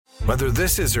Whether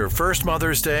this is her first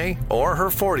Mother's Day or her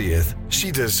 40th, she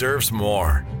deserves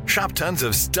more. Shop tons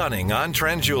of stunning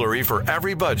on-trend jewelry for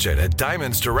every budget at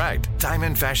Diamonds Direct.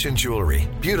 Diamond fashion jewelry,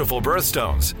 beautiful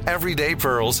birthstones, everyday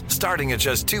pearls starting at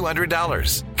just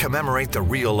 $200. Commemorate the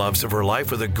real loves of her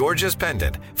life with a gorgeous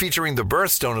pendant featuring the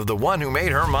birthstone of the one who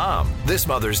made her mom. This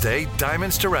Mother's Day,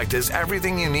 Diamonds Direct is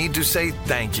everything you need to say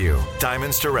thank you.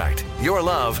 Diamonds Direct. Your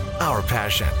love, our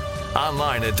passion.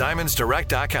 Online at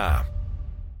diamondsdirect.com.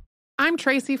 I'm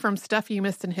Tracy from Stuff You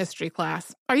Missed in History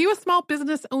class. Are you a small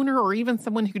business owner or even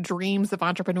someone who dreams of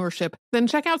entrepreneurship? Then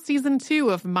check out Season 2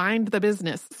 of Mind the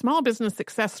Business, Small Business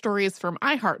Success Stories from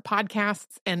iHeart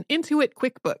Podcasts and Intuit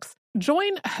QuickBooks.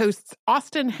 Join hosts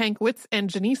Austin Hankwitz and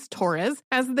Janice Torres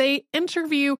as they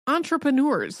interview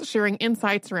entrepreneurs sharing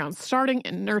insights around starting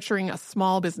and nurturing a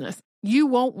small business. You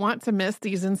won't want to miss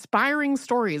these inspiring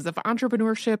stories of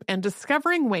entrepreneurship and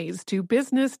discovering ways to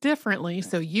business differently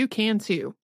so you can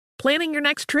too. Planning your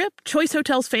next trip? Choice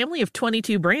Hotels' family of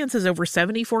 22 brands has over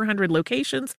 7,400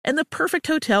 locations and the perfect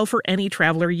hotel for any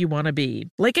traveler you want to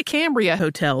be. Like a Cambria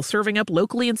Hotel, serving up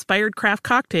locally inspired craft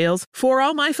cocktails for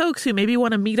all my folks who maybe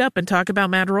want to meet up and talk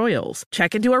about Mad Royals.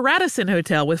 Check into a Radisson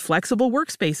Hotel with flexible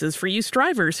workspaces for you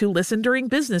strivers who listen during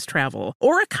business travel.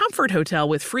 Or a Comfort Hotel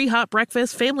with free hot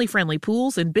breakfast, family-friendly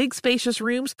pools, and big spacious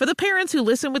rooms for the parents who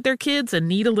listen with their kids and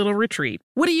need a little retreat.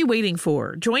 What are you waiting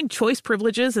for? Join Choice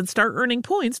Privileges and start earning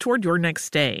points toward your next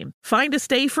stay. Find a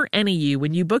stay for any you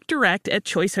when you book direct at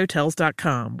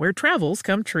choicehotels.com, where travels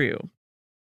come true.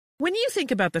 When you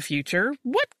think about the future,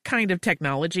 what kind of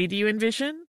technology do you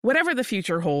envision? Whatever the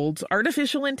future holds,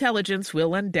 artificial intelligence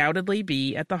will undoubtedly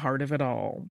be at the heart of it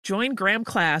all. Join Graham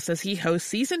Class as he hosts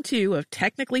Season 2 of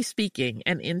Technically Speaking,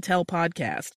 an Intel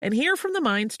podcast, and hear from the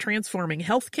minds transforming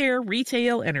healthcare,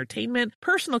 retail, entertainment,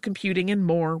 personal computing, and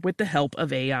more with the help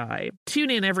of AI.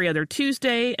 Tune in every other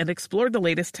Tuesday and explore the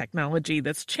latest technology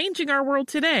that's changing our world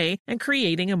today and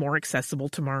creating a more accessible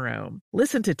tomorrow.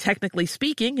 Listen to Technically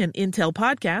Speaking, an Intel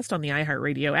podcast on the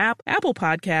iHeartRadio app, Apple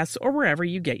Podcasts, or wherever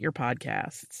you get your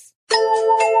podcasts.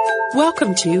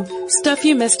 Welcome to Stuff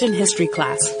You Missed in History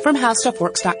class from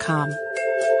HowStuffWorks.com.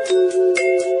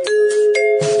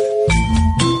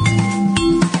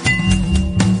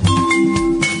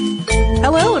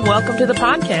 Hello and welcome to the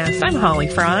podcast. I'm Holly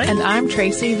Fry. And I'm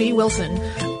Tracy V. Wilson.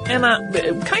 And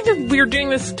we're doing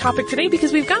this topic today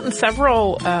because we've gotten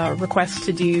several requests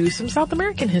to do some South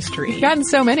American history. We've gotten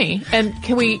so many. And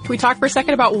can we talk for a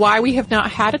second about why we have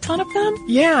not had a ton of them?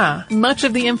 Yeah. Much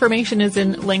of the information is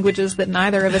in languages that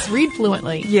neither of us read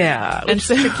fluently. Yeah. And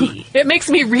so tricky. It makes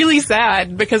me really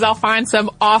sad because I'll find some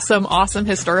awesome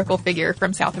historical figure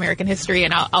from South American history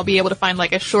and I'll be able to find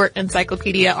like a short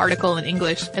encyclopedia article in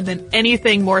English, and then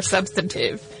anything more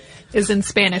substantive is in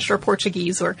Spanish or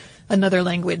Portuguese or another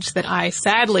language that I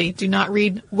sadly do not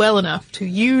read well enough to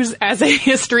use as a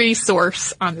history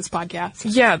source on this podcast.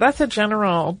 Yeah, that's a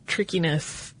general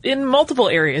trickiness in multiple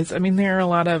areas. I mean, there's a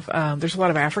lot of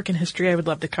African history I would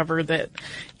love to cover that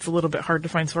it's a little bit hard to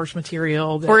find source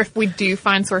material. Or if we do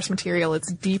find source material,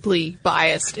 it's deeply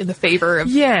biased in the favor of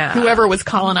whoever was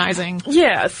colonizing.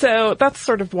 Yeah, so that's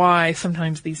sort of why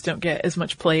sometimes these don't get as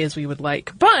much play as we would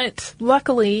like. But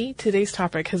luckily, today's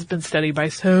topic has been studied by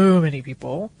so many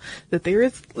people that there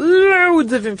is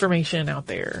loads of information out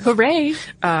there. Hooray!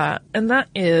 And that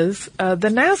is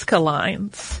the Nazca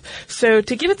Lines. So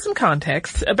to give it some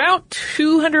context, about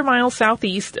 200 miles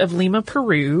southeast of Lima,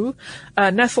 Peru,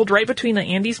 nestled right between the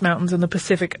Andes Mountains and the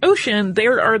Pacific Ocean,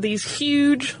 there are these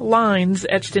huge lines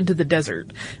etched into the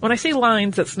desert. When I say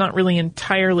lines, that's not really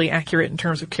entirely accurate in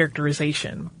terms of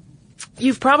characterization.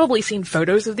 You've probably seen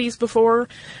photos of these before,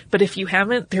 but if you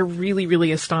haven't, they're really,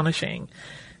 really astonishing.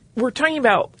 We're talking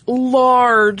about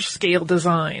large-scale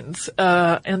designs,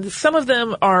 and some of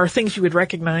them are things you would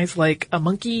recognize, like a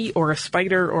monkey or a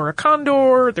spider or a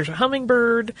condor. There's a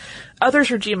hummingbird.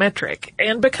 Others are geometric.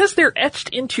 And because they're etched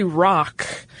into rock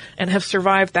and have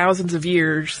survived thousands of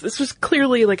years, this was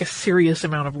clearly like a serious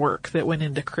amount of work that went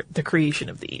into the creation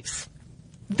of these.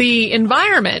 The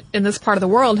environment in this part of the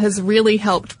world has really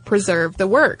helped preserve the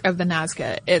work of the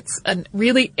Nazca. It's a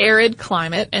really arid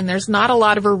climate, and there's not a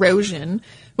lot of erosion,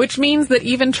 which means that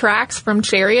even tracks from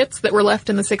chariots that were left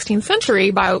in the 16th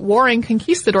century by warring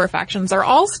conquistador factions are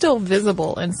all still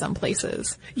visible in some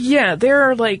places. Yeah, there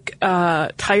are like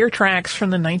tire tracks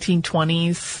from the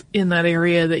 1920s in that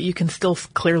area that you can still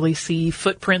clearly see.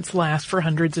 Footprints last for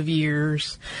hundreds of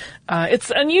years.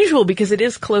 It's unusual because it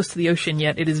is close to the ocean,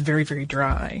 yet it is very, very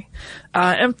dry.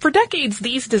 And for decades,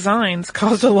 these designs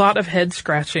caused a lot of head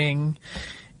scratching.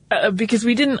 because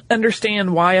we didn't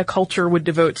understand why a culture would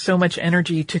devote so much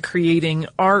energy to creating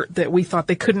art that we thought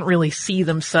they couldn't really see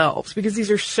themselves, because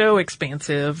these are so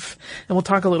expansive, and we'll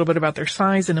talk a little bit about their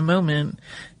size in a moment,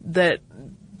 that,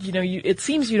 it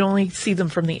seems you'd only see them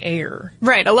from the air.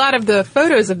 Right. A lot of the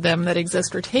photos of them that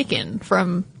exist are taken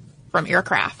from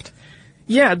aircraft.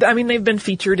 Yeah. I mean, they've been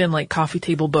featured in like coffee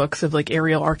table books of like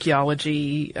aerial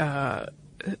archaeology,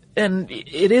 and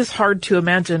it is hard to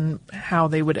imagine how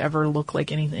they would ever look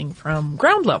like anything from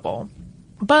ground level.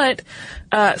 But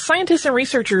scientists and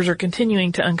researchers are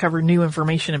continuing to uncover new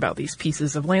information about these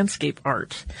pieces of landscape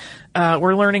art.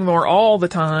 We're learning more all the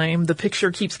time. The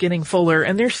picture keeps getting fuller,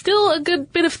 and there's still a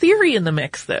good bit of theory in the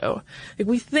mix, though. Like,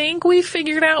 we think we've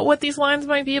figured out what these lines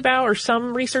might be about, or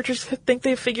some researchers think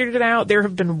they've figured it out. There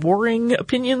have been warring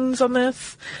opinions on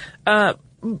this. But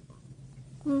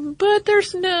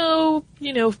there's no,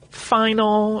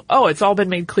 final, it's all been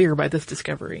made clear by this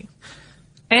discovery.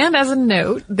 And as a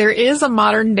note, there is a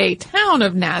modern-day town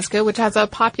of Nazca, which has a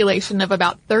population of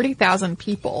about 30,000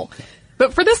 people.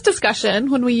 But for this discussion,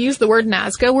 when we use the word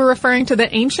Nazca, we're referring to the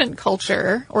ancient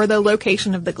culture or the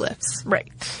location of the glyphs.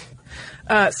 Right.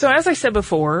 So as I said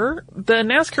before, the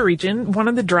Nazca region, one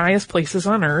of the driest places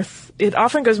on Earth, it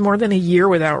often goes more than a year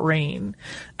without rain.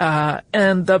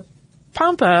 And the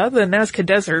Pampa, the Nazca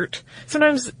Desert,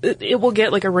 sometimes it will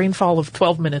get like a rainfall of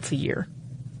 12 minutes a year.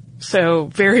 So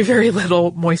very, very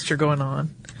little moisture going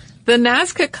on. The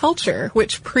Nazca culture,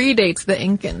 which predates the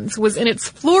Incans, was in its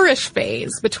flourish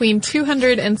phase between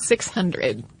 200 and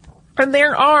 600. And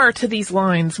there are, to these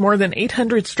lines, more than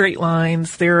 800 straight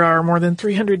lines. There are more than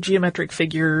 300 geometric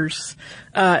figures,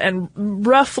 and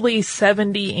roughly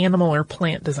 70 animal or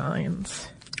plant designs.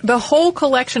 The whole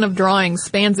collection of drawings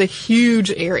spans a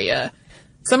huge area.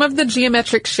 Some of the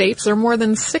geometric shapes are more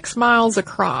than 6 miles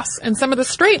across, and some of the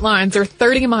straight lines are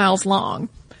 30 miles long.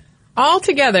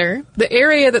 Altogether, the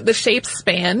area that the shapes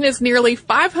span is nearly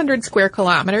 500 square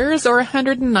kilometers, or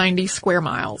 190 square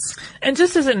miles. And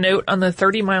just as a note on the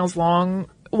 30 miles long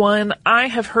one, I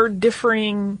have heard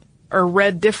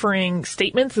read differing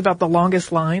statements about the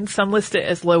longest line. Some list it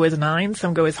as low as 9,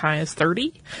 some go as high as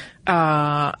 30.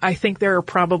 I think there are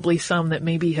probably some that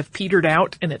maybe have petered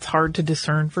out and it's hard to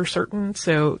discern for certain.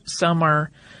 So some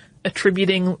are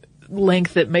attributing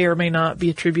length that may or may not be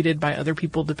attributed by other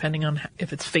people depending on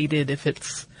if it's faded, if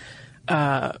it's,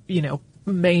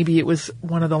 maybe it was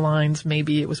one of the lines,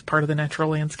 maybe it was part of the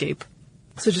natural landscape.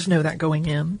 So just know that going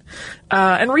in.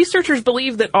 And researchers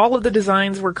believe that all of the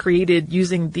designs were created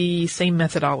using the same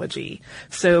methodology.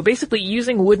 So basically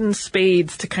using wooden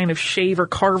spades to kind of shave or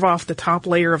carve off the top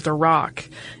layer of the rock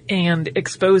and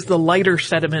expose the lighter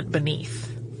sediment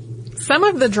beneath. Some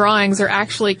of the drawings are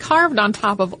actually carved on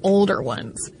top of older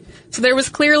ones. So there was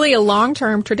clearly a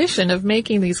long-term tradition of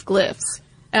making these glyphs.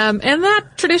 And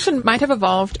that tradition might have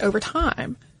evolved over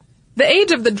time. The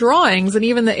age of the drawings and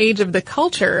even the age of the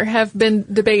culture have been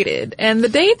debated, and the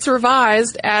dates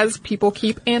revised as people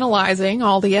keep analyzing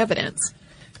all the evidence.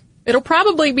 It'll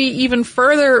probably be even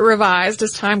further revised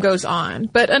as time goes on,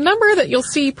 but a number that you'll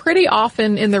see pretty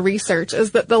often in the research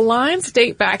is that the lines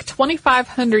date back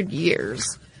 2,500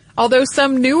 years, although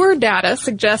some newer data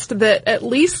suggest that at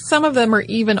least some of them are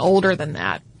even older than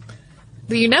that.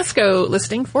 The UNESCO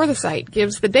listing for the site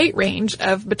gives the date range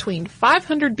of between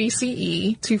 500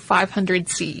 BCE to 500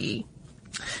 CE.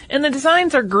 And the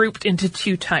designs are grouped into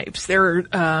two types. There are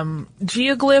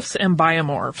geoglyphs and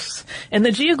biomorphs. And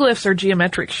the geoglyphs are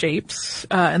geometric shapes,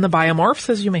 and the biomorphs,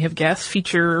 as you may have guessed,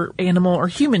 feature animal or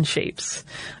human shapes.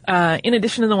 In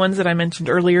addition to the ones that I mentioned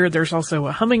earlier, there's also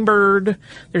a hummingbird,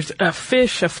 there's a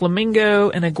fish, a flamingo,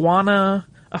 an iguana,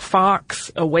 a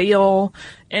fox, a whale,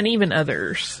 and even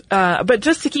others. But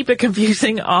just to keep it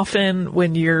confusing, often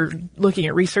when you're looking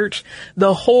at research,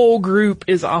 the whole group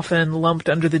is often lumped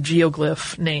under the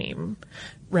geoglyph name,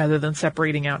 rather than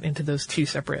separating out into those two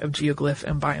separate of geoglyph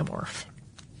and biomorph.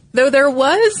 Though there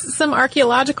was some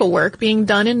archaeological work being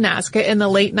done in Nazca in the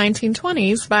late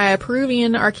 1920s by a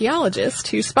Peruvian archaeologist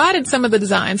who spotted some of the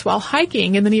designs while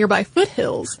hiking in the nearby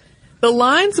foothills, the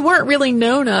lines weren't really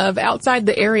known of outside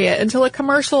the area until a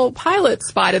commercial pilot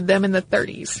spotted them in the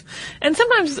 30s. And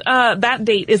sometimes that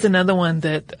date is another one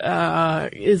that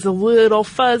is a little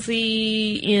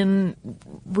fuzzy in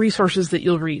resources that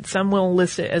you'll read. Some will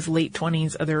list it as late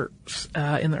 20s, others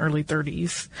in the early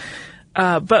 30s.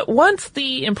 But once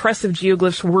the impressive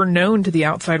geoglyphs were known to the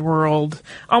outside world,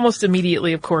 almost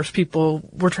immediately, of course, people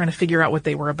were trying to figure out what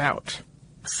they were about.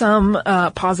 Some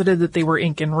posited that they were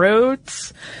Incan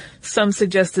roads. Some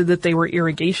suggested that they were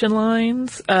irrigation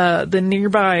lines. The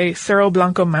nearby Cerro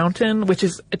Blanco Mountain, which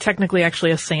is technically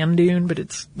actually a sand dune, but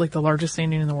it's like the largest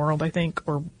sand dune in the world, I think,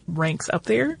 or ranks up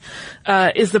there,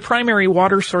 is the primary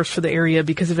water source for the area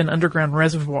because of an underground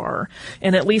reservoir.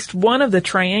 And at least one of the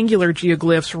triangular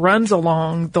geoglyphs runs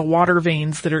along the water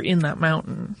veins that are in that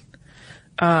mountain.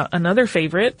 Another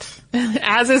favorite.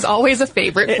 As is always a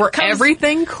favorite for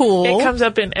everything cool. It comes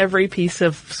up in every piece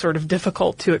of sort of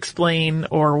difficult to explain,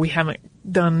 or we haven't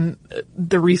done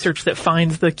the research that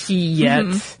finds the key yet.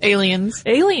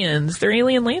 Aliens. They're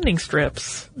alien landing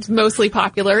strips. It's mostly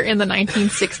popular in the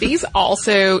 1960s,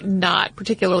 also not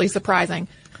particularly surprising.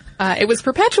 It was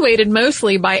perpetuated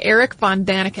mostly by Eric von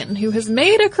Daniken, who has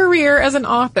made a career as an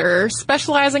author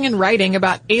specializing in writing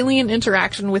about alien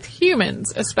interaction with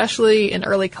humans, especially in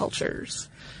early cultures.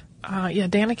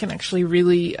 Daniken actually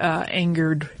really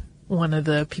angered one of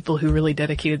the people who really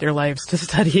dedicated their lives to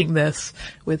studying this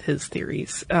with his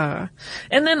theories. And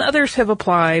then others have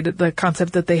applied the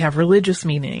concept that they have religious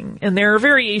meaning. And there are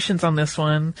variations on this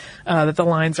one, that the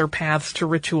lines are paths to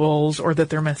rituals or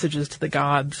that they're messages to the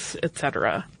gods,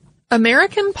 etc.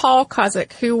 American Paul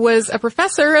Kozik, who was a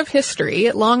professor of history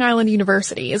at Long Island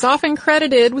University, is often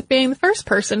credited with being the first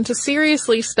person to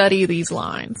seriously study these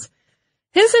lines.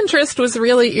 His interest was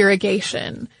really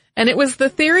irrigation, and it was the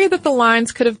theory that the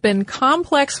lines could have been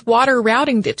complex water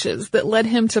routing ditches that led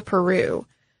him to Peru.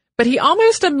 But he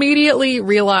almost immediately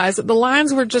realized that the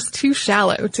lines were just too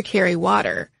shallow to carry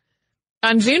water.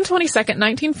 On June 22nd,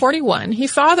 1941, he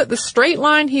saw that the straight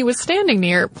line he was standing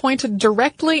near pointed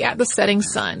directly at the setting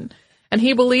sun, and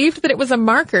he believed that it was a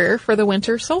marker for the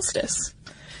winter solstice.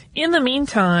 In the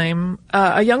meantime,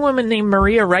 a young woman named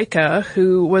Maria Rieke,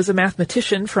 who was a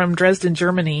mathematician from Dresden,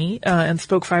 Germany, and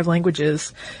spoke 5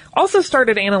 languages, also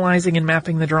started analyzing and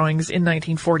mapping the drawings in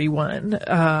 1941.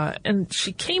 And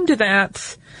she came to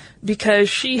that because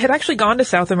she had actually gone to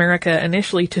South America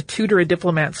initially to tutor a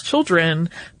diplomat's children,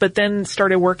 but then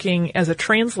started working as a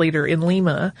translator in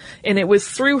Lima. And it was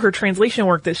through her translation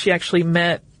work that she actually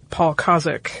met Paul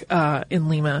Kozik in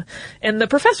Lima. And the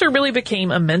professor really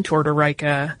became a mentor to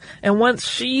Rieke. And once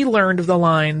she learned of the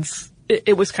lines,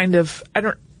 it was kind of, I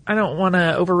don't want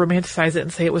to over-romanticize it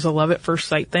and say it was a love at first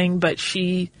sight thing, but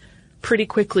she pretty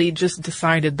quickly just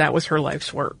decided that was her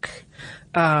life's work.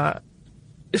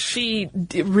 She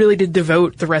really did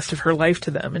devote the rest of her life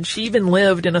to them. And she even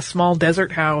lived in a small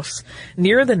desert house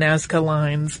near the Nazca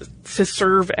lines to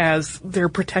serve as their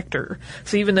protector.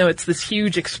 So even though it's this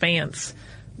huge expanse,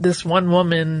 this one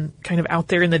woman kind of out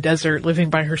there in the desert living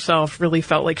by herself really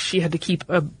felt like she had to keep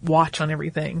a watch on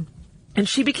everything. And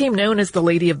she became known as the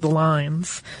Lady of the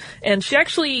Lines. And she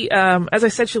actually, as I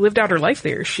said, she lived out her life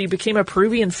there. She became a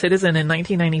Peruvian citizen in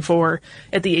 1994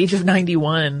 at the age of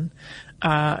 91.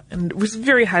 And was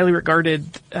very highly regarded,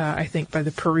 I think, by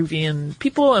the Peruvian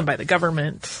people and by the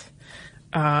government.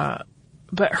 But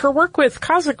her work with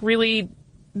Kozik really,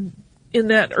 in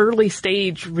that early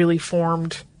stage, really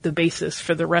formed the basis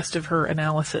for the rest of her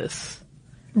analysis.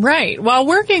 Right. While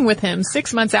working with him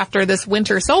 6 months after this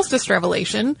winter solstice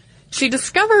revelation, she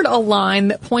discovered a line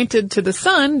that pointed to the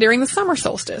sun during the summer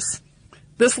solstice.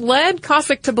 This led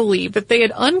Kozik to believe that they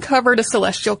had uncovered a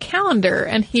celestial calendar,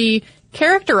 and he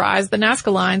characterized the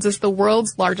Nazca lines as the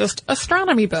world's largest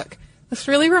astronomy book. This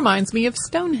really reminds me of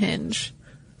Stonehenge,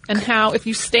 and how if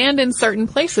you stand in certain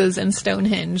places in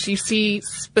Stonehenge, you see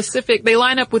they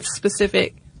line up with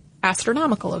specific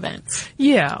astronomical events.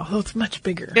 Yeah, although it's much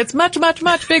bigger. It's much, much,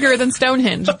 much bigger than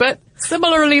Stonehenge, but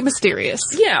similarly mysterious.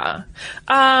 Yeah.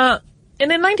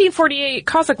 And in 1948,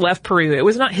 Kozik left Peru. It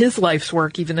was not his life's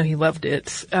work, even though he loved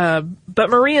it. But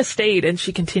Maria stayed and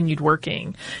she continued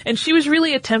working. And she was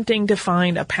really attempting to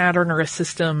find a pattern or a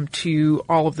system to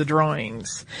all of the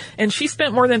drawings. And she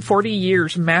spent more than 40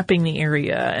 years mapping the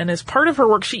area. And as part of her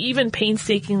work, she even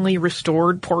painstakingly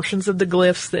restored portions of the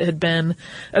glyphs that had been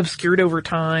obscured over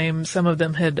time. Some of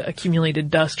them had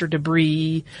accumulated dust or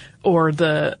debris, or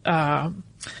the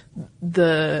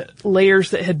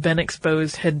layers that had been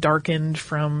exposed had darkened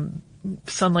from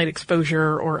sunlight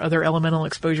exposure or other elemental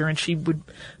exposure, and she would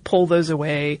pull those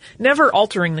away, never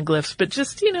altering the glyphs, but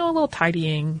just, a little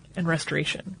tidying and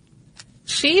restoration.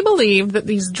 She believed that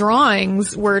these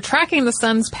drawings were tracking the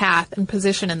sun's path and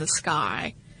position in the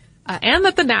sky, and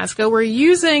that the Nazca were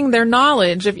using their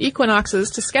knowledge of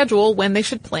equinoxes to schedule when they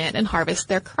should plant and harvest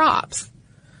their crops.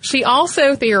 She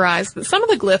also theorized that some of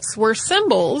the glyphs were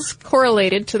symbols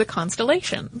correlated to the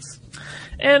constellations.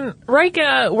 And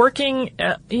Rieke, working,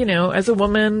 as a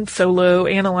woman, solo,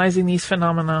 analyzing these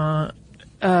phenomena,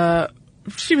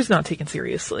 she was not taken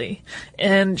seriously.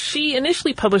 And she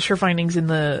initially published her findings in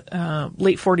the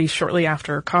late 40s, shortly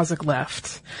after Kozak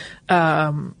left.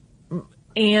 And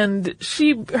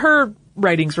her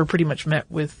writings were pretty much met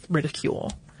with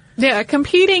ridicule. Yeah,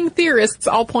 competing theorists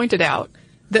all pointed out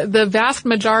that the vast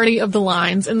majority of the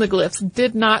lines in the glyphs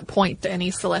did not point to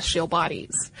any celestial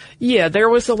bodies. Yeah, there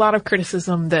was a lot of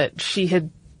criticism that she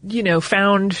had,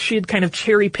 found she had kind of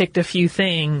cherry-picked a few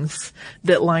things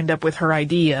that lined up with her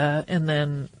idea, and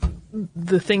then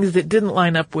the things that didn't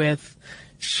line up with,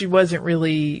 she wasn't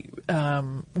really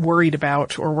worried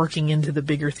about or working into the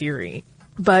bigger theory.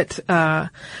 But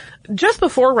just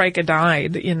before Rika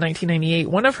died in 1998,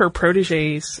 one of her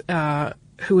proteges,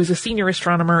 who was a senior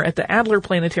astronomer at the Adler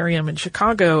Planetarium in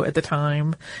Chicago at the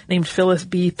time, named Phyllis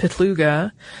B.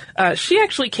 Petluga, she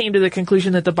actually came to the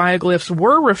conclusion that the bioglyphs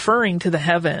were referring to the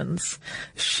heavens.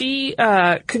 She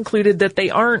concluded that they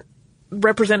aren't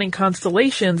representing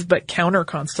constellations, but counter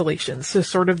constellations, so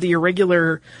sort of the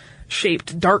irregular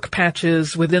shaped dark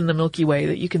patches within the Milky Way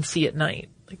that you can see at night,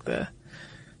 like the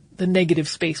negative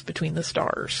space between the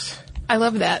stars. I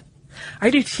love that.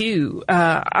 I do too.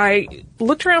 I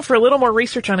looked around for a little more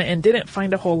research on it and didn't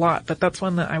find a whole lot, but that's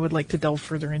one that I would like to delve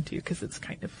further into because it's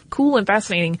kind of cool and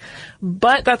fascinating.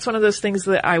 But that's one of those things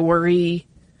that I worry,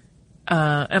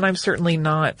 and I'm certainly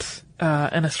not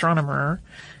an astronomer.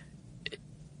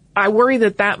 I worry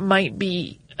that might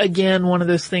be, again, one of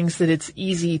those things that it's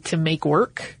easy to make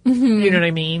work. Mm-hmm. You know what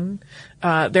I mean?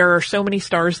 There are so many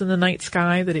stars in the night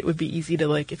sky that it would be easy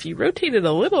to, if you rotate it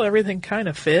a little, everything kind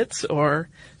of fits, or...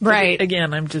 Right.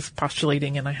 Again, I'm just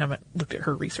postulating and I haven't looked at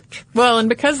her research. Well, and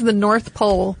because the North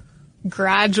Pole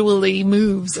gradually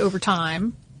moves over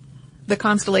time, the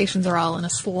constellations are all in a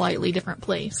slightly different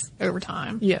place over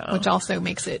time. Yeah. Which also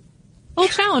makes it a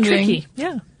little challenging. Tricky,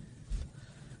 yeah.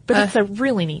 But it's a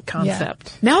really neat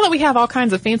concept. Yeah. Now that we have all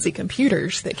kinds of fancy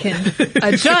computers that can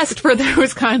adjust for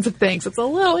those kinds of things, it's a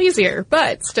little easier,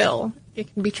 but still,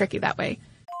 it can be tricky that way.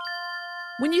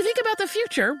 When you think about the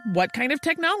future, what kind of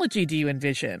technology do you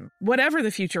envision? Whatever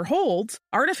the future holds,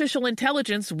 artificial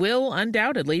intelligence will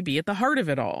undoubtedly be at the heart of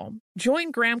it all.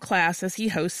 Join Graham Class as he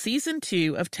hosts Season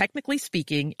 2 of Technically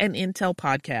Speaking, an Intel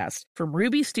podcast from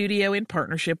Ruby Studio in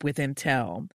partnership with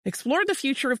Intel. Explore the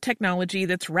future of technology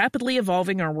that's rapidly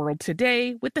evolving our world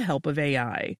today with the help of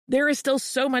AI. There is still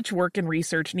so much work and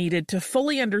research needed to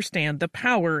fully understand the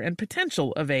power and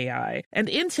potential of AI, and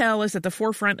Intel is at the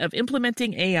forefront of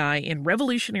implementing AI in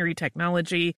revolutionary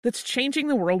technology that's changing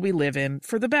the world we live in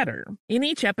for the better. In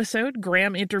each episode,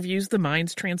 Graham interviews the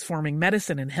minds transforming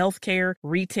medicine and healthcare,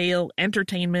 retail,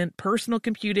 entertainment, personal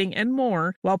computing, and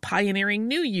more, while pioneering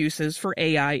new uses for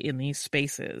AI in these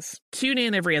spaces. Tune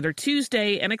in every other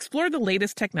Tuesday and explore the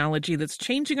latest technology that's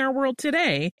changing our world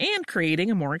today and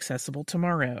creating a more accessible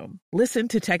tomorrow. Listen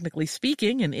to Technically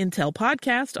Speaking, an Intel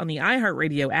podcast on the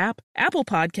iHeartRadio app, Apple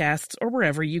Podcasts, or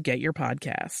wherever you get your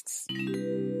podcasts.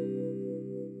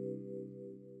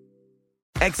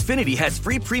 Xfinity has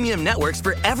free premium networks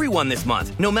for everyone this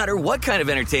month, no matter what kind of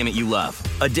entertainment you love.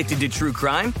 Addicted to true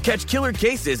crime? Catch killer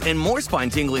cases and more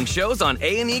spine-tingling shows on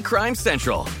A&E Crime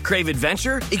Central. Crave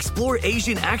adventure? Explore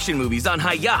Asian action movies on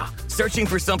Hi-Ya. Searching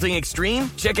for something extreme?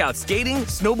 Check out skating,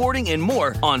 snowboarding, and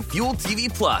more on Fuel TV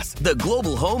Plus, the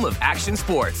global home of action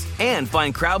sports. And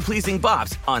find crowd-pleasing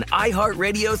bops on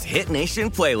iHeartRadio's Hit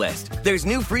Nation playlist. There's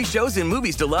new free shows and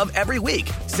movies to love every week.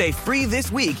 Say free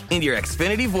this week in your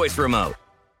Xfinity voice remote.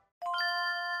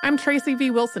 I'm Tracy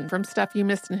V. Wilson from Stuff You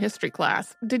Missed in History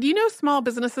Class. Did you know small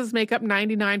businesses make up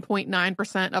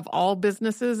 99.9% of all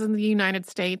businesses in the United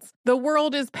States? The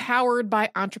world is powered by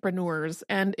entrepreneurs,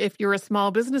 and if you're a small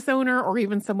business owner or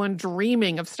even someone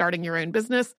dreaming of starting your own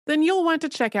business, then you'll want to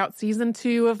check out Season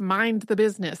 2 of Mind the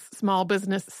Business, Small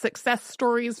Business Success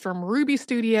Stories from Ruby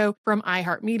Studio, from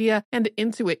iHeartMedia, and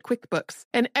Intuit QuickBooks.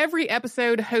 And every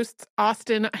episode, hosts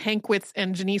Austin Hankwitz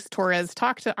and Janice Torres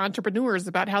talk to entrepreneurs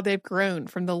about how they've grown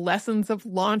from the lessons of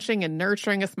launching and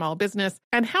nurturing a small business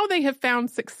and how they have found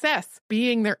success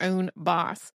being their own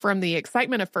boss. From the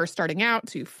excitement of first starting out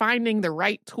to finding the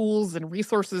right tools and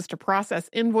resources to process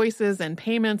invoices and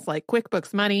payments like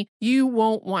QuickBooks Money, you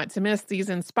won't want to miss these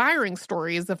inspiring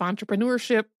stories of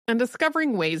entrepreneurship and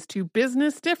discovering ways to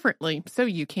business differently so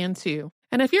you can too.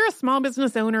 And if you're a small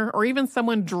business owner or even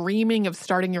someone dreaming of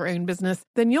starting your own business,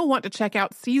 then you'll want to check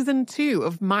out Season 2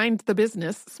 of Mind the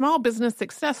Business, Small Business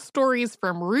Success Stories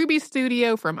from Ruby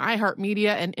Studio, from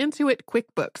iHeartMedia, and Intuit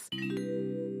QuickBooks.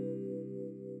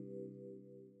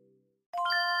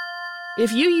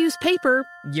 If you use paper,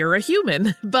 you're a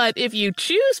human. But if you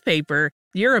choose paper,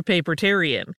 You're a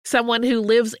papertarian, someone who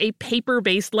lives a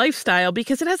paper-based lifestyle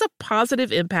because it has a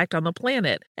positive impact on the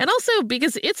planet, and also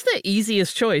because it's the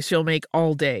easiest choice you'll make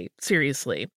all day,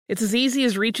 seriously. It's as easy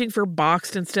as reaching for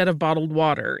boxed instead of bottled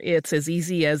water. It's as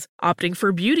easy as opting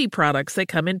for beauty products that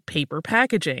come in paper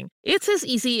packaging. It's as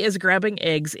easy as grabbing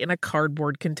eggs in a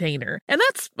cardboard container. And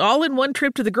that's all in one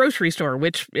trip to the grocery store,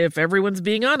 which, if everyone's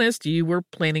being honest, you were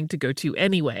planning to go to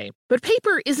anyway. But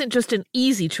paper isn't just an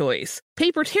easy choice.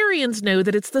 Papertarians know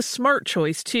that it's the smart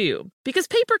choice, too. Because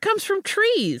paper comes from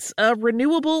trees, a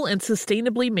renewable and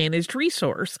sustainably managed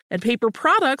resource. And paper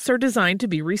products are designed to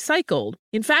be recycled.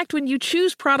 In fact, when you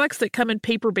choose products that come in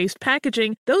paper-based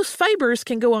packaging, those fibers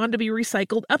can go on to be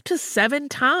recycled up to 7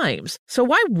 times. So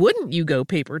why wouldn't you go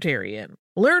papertarian?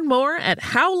 Learn more at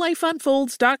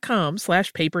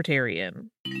howlifeunfolds.com/papertarian.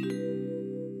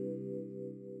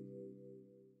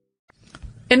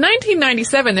 In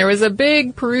 1997, there was a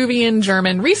big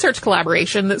Peruvian-German research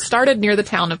collaboration that started near the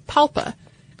town of Palpa,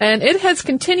 and it has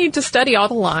continued to study all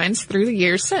the lines through the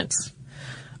years since.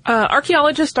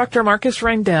 Archaeologist Dr. Markus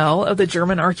Reindel of the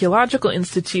German Archaeological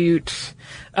Institute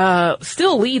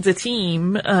still leads a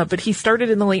team, but he started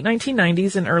in the late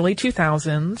 1990s and early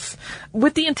 2000s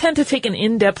with the intent to take an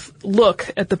in-depth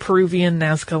look at the Peruvian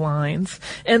Nazca lines.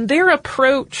 And their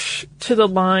approach to the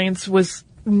lines was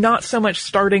not so much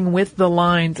starting with the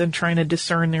lines and trying to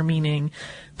discern their meaning,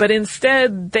 but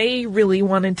instead they really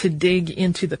wanted to dig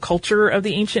into the culture of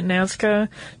the ancient Nazca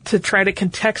to try to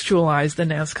contextualize the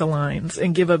Nazca lines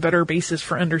and give a better basis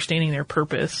for understanding their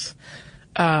purpose.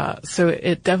 So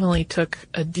it definitely took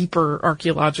a deeper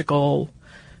archaeological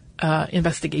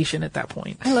investigation at that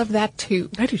point. I love that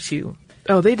too. I do too.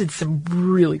 Oh, they did some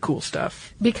really cool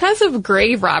stuff. Because of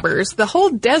grave robbers, the whole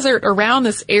desert around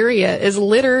this area is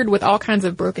littered with all kinds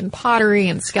of broken pottery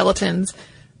and skeletons.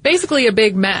 Basically a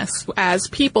big mess, as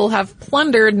people have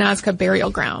plundered Nazca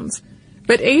burial grounds.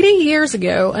 But 80 years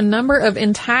ago, a number of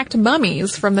intact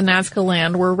mummies from the Nazca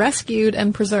land were rescued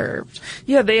and preserved.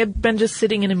 Yeah, they had been just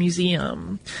sitting in a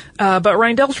museum. But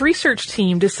Reindel's research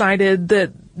team decided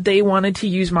that they wanted to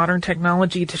use modern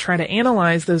technology to try to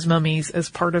analyze those mummies as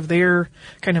part of their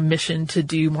kind of mission to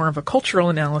do more of a cultural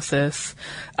analysis.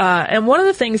 And one of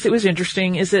the things that was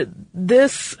interesting is that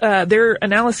their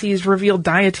analyses revealed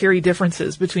dietary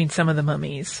differences between some of the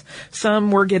mummies.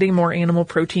 Some were getting more animal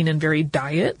protein in varied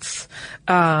diets.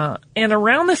 And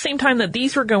around the same time that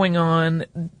these were going on,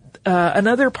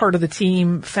 another part of the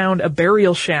team found a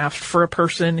burial shaft for a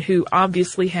person who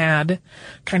obviously had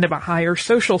kind of a higher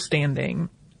social standing.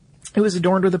 It was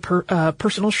adorned with a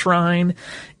personal shrine,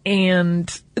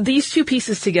 and these two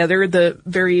pieces together, the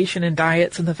variation in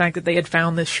diets and the fact that they had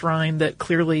found this shrine that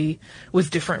clearly was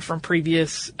different from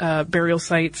previous burial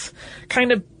sites,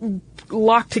 kind of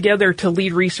locked together to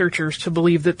lead researchers to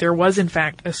believe that there was in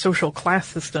fact a social class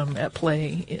system at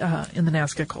play in the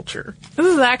Nazca culture. This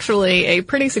is actually a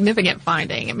pretty significant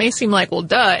finding. It may seem like, well,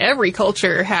 duh, every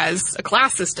culture has a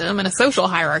class system and a social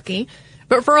hierarchy.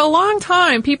 But for a long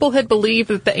time, people had believed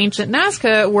that the ancient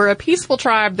Nazca were a peaceful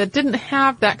tribe that didn't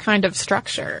have that kind of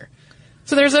structure.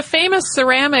 So there's a famous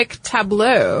ceramic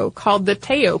tableau called the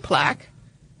Teoplaque,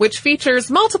 which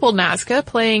features multiple Nazca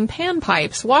playing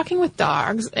panpipes, walking with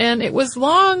dogs, and it was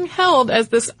long held as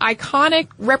this iconic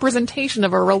representation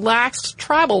of a relaxed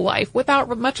tribal life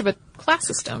without much of a class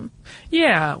system.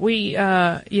 Yeah,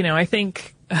 I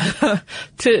think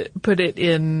to put it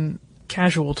in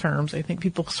casual terms, I think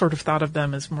people sort of thought of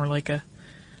them as more like the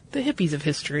hippies of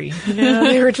history. You know,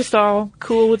 they were just all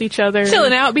cool with each other.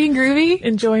 Chilling out, being groovy.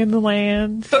 Enjoying the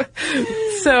land.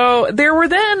 So there were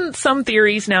then some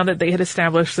theories, now that they had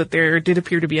established that there did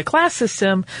appear to be a class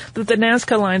system, that the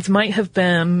Nazca lines might have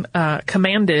been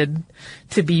commanded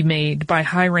to be made by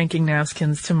high-ranking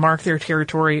Nazcans to mark their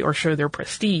territory or show their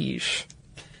prestige.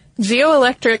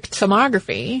 Geoelectric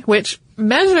tomography, which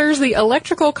measures the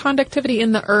electrical conductivity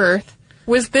in the earth,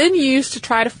 was then used to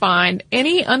try to find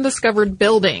any undiscovered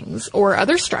buildings or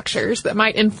other structures that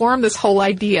might inform this whole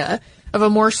idea of a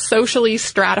more socially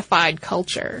stratified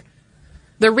culture.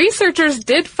 The researchers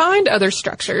did find other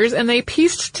structures, and they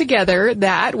pieced together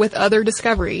that with other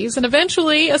discoveries and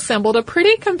eventually assembled a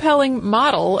pretty compelling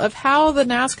model of how the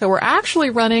Nazca were actually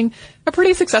running a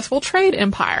pretty successful trade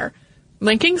empire,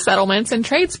 linking settlements and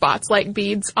trade spots like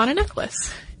beads on a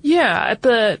necklace. Yeah, at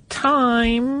the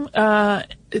time,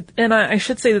 and I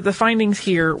should say that the findings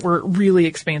here were really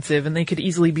expansive and they could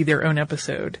easily be their own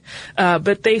episode.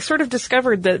 But they sort of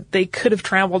discovered that they could have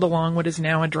traveled along what is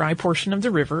now a dry portion of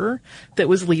the river that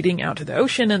was leading out to the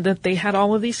ocean, and that they had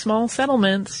all of these small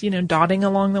settlements, dotting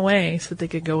along the way so that they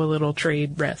could go a little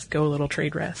trade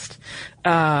rest.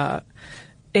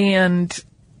 And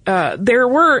There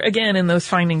were, again, in those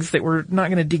findings that we're not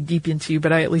going to dig deep into,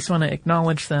 but I at least want to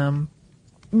acknowledge them.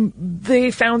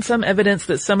 They found some evidence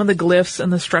that some of the glyphs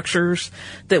and the structures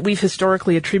that we've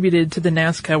historically attributed to the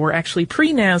Nazca were actually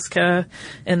pre-Nazca,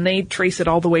 and they trace it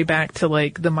all the way back to,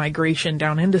 like, the migration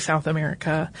down into South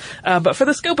America. But for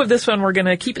the scope of this one, we're going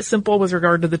to keep it simple with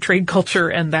regard to the trade culture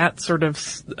and that sort of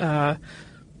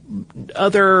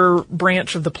other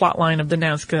branch of the plot line of the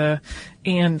Nazca,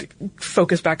 and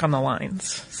focus back on the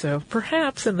lines. So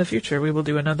perhaps in the future we will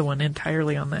do another one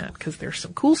entirely on that, because there's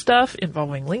some cool stuff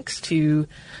involving links to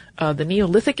the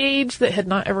Neolithic age that had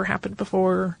not ever happened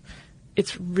before.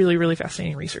 It's really, really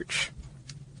fascinating research.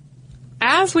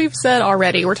 As we've said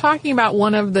already, we're talking about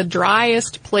one of the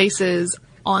driest places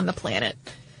on the planet.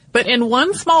 But in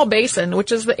one small basin,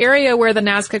 which is the area where the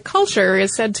Nazca culture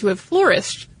is said to have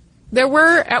flourished, there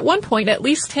were, at one point, at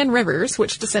least 10 rivers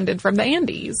which descended from the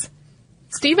Andes.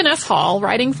 Stephen S. Hall,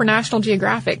 writing for National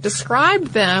Geographic,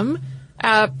 described them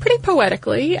pretty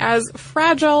poetically as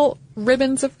fragile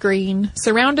ribbons of green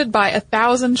surrounded by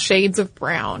 1,000 shades of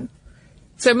brown.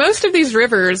 So most of these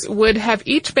rivers would have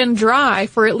each been dry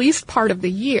for at least part of the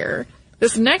year.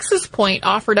 This nexus point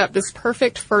offered up this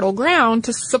perfect fertile ground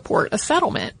to support a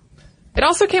settlement. It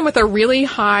also came with a really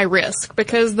high risk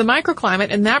because the microclimate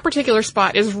in that particular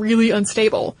spot is really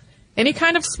unstable. Any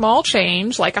kind of small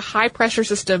change, like a high-pressure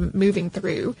system moving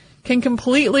through, can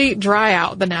completely dry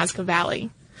out the Nazca Valley.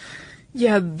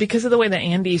 Yeah, because of the way the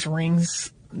Andes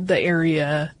rings the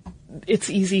area, it's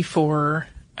easy for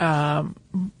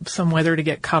some weather to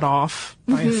get cut off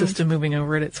by a system moving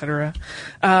over it, etc.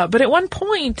 But at one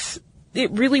point,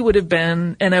 it really would have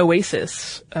been an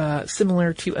oasis,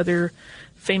 similar to other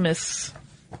famous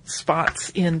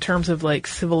spots in terms of like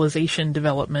civilization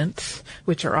development,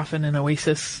 which are often an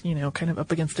oasis, you know, kind of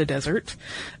up against a desert.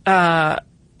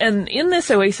 And in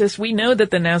this oasis, we know that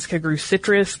the Nazca grew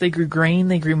citrus, they grew grain,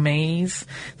 they grew maize.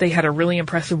 They had a really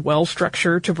impressive well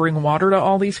structure to bring water to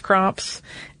all these crops,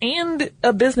 and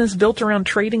a business built around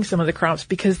trading some of the crops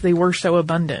because they were so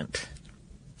abundant.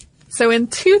 So in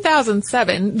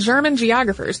 2007, German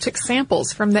geographers took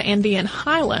samples from the Andean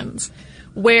highlands,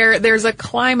 where there's a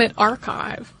climate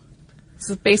archive.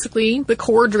 This is basically the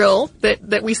core drill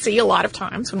that we see a lot of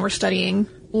times when we're studying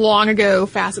long ago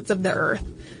facets of the Earth.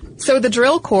 So the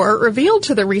drill core revealed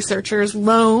to the researchers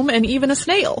loam and even a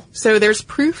snail. So there's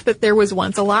proof that there was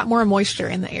once a lot more moisture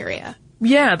in the area.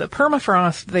 Yeah, the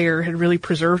permafrost there had really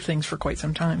preserved things for quite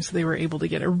some time, so they were able to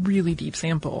get a really deep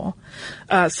sample.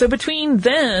 So between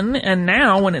then and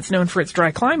now, when it's known for its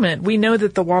dry climate, we know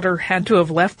that the water had to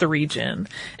have left the region.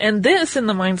 And this, in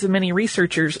the minds of many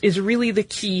researchers, is really the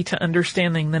key to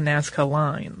understanding the Nazca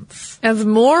lines. As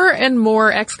more and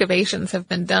more excavations have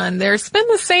been done, there's been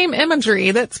the same imagery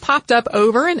that's popped up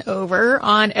over and over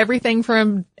on everything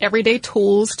from everyday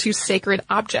tools to sacred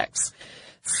objects,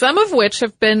 some of which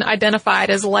have been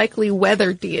identified as likely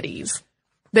weather deities.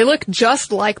 They look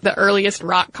just like the earliest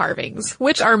rock carvings,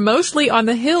 which are mostly on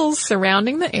the hills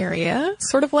surrounding the area,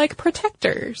 sort of like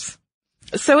protectors.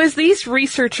 So as these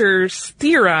researchers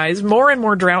theorize, more and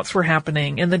more droughts were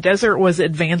happening, and the desert was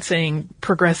advancing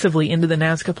progressively into the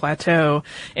Nazca Plateau,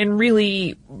 and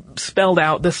really spelled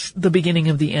out the beginning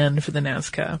of the end for the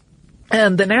Nazca.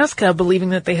 And the Nazca, believing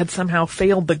that they had somehow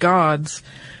failed the gods,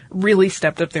 really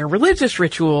stepped up their religious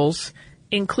rituals,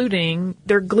 including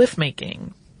their glyph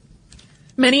making.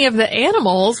 Many of the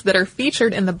animals that are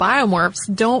featured in the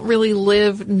biomorphs don't really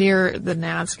live near the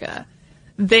Nazca.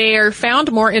 They are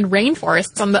found more in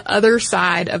rainforests on the other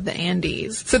side of the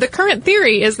Andes. So the current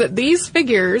theory is that these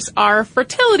figures are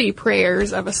fertility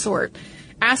prayers of a sort,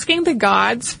 asking the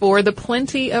gods for the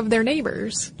plenty of their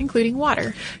neighbors, including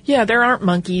water. Yeah, there aren't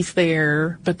monkeys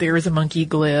there, but there is a monkey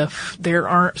glyph.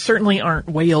 There certainly aren't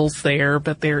whales there,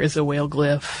 but there is a whale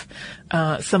glyph.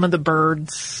 Some of the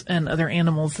birds and other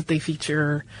animals that they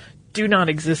feature do not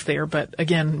exist there, but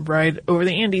again, right over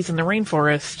the Andes in the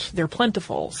rainforest, they're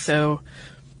plentiful. So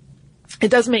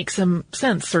it does make some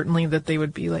sense, certainly, that they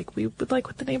would be like, we would like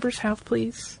what the neighbors have,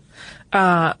 please.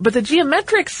 But the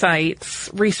geometric sites,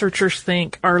 researchers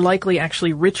think, are likely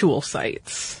actually ritual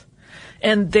sites.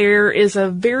 And there is a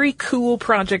very cool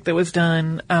project that was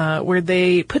done, where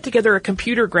they put together a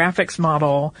computer graphics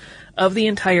model of the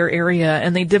entire area,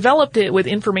 and they developed it with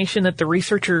information that the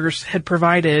researchers had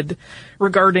provided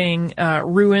regarding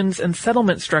ruins and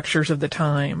settlement structures of the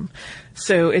time.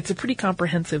 So it's a pretty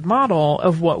comprehensive model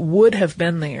of what would have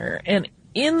been there. And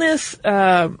in this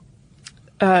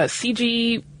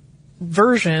CG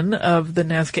version of the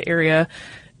Nazca area,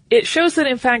 it shows that,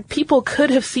 in fact, people could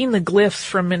have seen the glyphs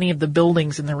from many of the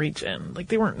buildings in the region. Like,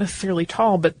 they weren't necessarily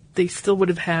tall, but they still would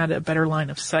have had a better line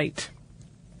of sight.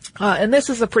 And this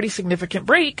is a pretty significant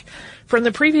break from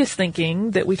the previous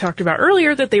thinking that we talked about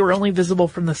earlier, that they were only visible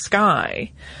from the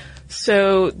sky.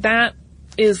 So that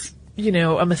is,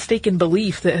 a mistaken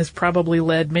belief that has probably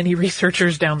led many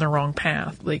researchers down the wrong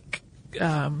path.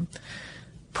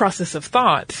 Process of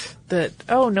thought that,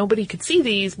 nobody could see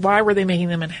these. Why were they making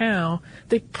them and how?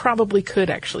 They probably could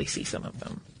actually see some of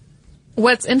them.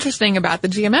 What's interesting about the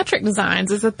geometric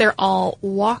designs is that they're all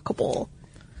walkable.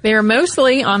 They are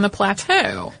mostly on the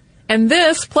plateau. And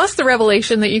this, plus the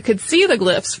revelation that you could see the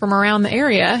glyphs from around the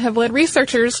area, have led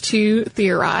researchers to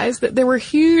theorize that there were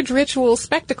huge ritual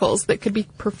spectacles that could be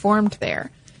performed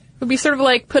there. It would be sort of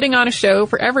like putting on a show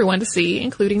for everyone to see,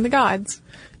 including the gods.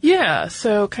 Yeah,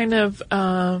 so kind of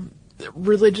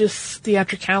religious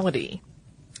theatricality.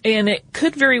 And it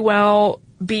could very well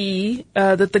be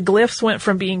that the glyphs went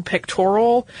from being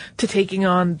pictorial to taking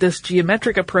on this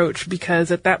geometric approach,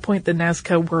 because at that point the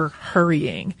Nazca were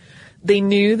hurrying. They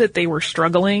knew that they were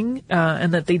struggling,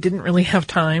 and that they didn't really have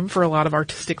time for a lot of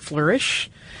artistic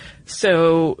flourish.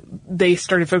 So they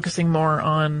started focusing more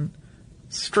on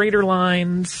straighter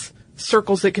lines,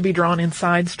 circles that could be drawn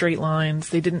inside straight lines.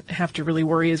 They didn't have to really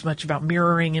worry as much about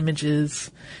mirroring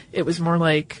images. It was more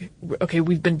like, okay,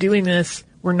 we've been doing this.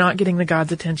 We're not getting the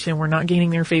gods' attention. We're not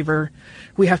gaining their favor.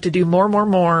 We have to do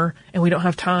more, and we don't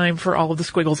have time for all of the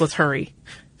squiggles. Let's hurry.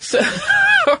 So,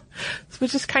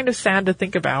 which is kind of sad to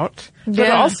think about, but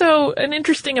also an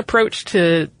interesting approach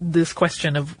to this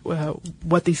question of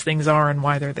what these things are and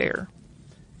why they're there.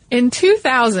 In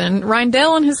 2000,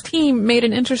 Reindel and his team made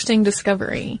an interesting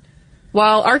discovery.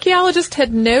 While archaeologists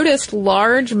had noticed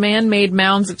large man-made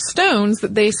mounds of stones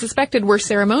that they suspected were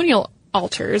ceremonial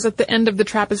altars at the end of the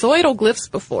trapezoidal glyphs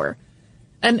before,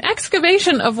 an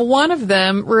excavation of one of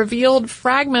them revealed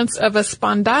fragments of a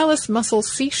spondylus mussel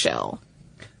seashell.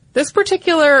 This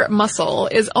particular mussel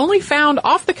is only found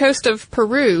off the coast of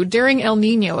Peru during El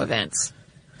Niño events.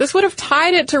 This would have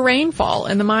tied it to rainfall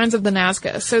in the minds of the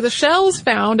Nazca, so the shells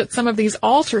found at some of these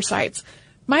altar sites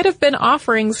might have been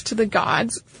offerings to the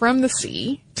gods from the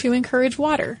sea to encourage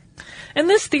water. And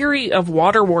this theory of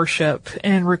water worship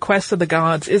and requests of the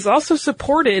gods is also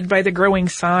supported by the growing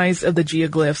size of the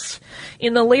geoglyphs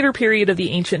in the later period of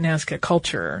the ancient Nazca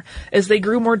culture. As they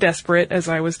grew more desperate, as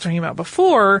I was talking about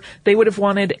before, they would have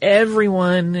wanted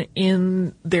everyone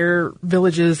in their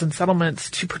villages and settlements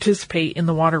to participate in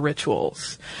the water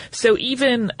rituals. So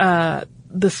even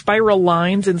the spiral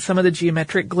lines in some of the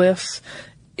geometric glyphs,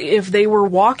 if they were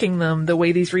walking them the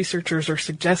way these researchers are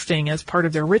suggesting as part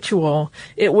of their ritual,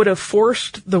 it would have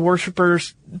forced the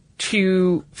worshippers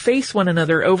to face one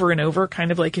another over and over, kind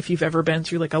of like if you've ever been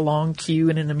through like a long queue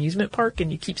in an amusement park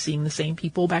and you keep seeing the same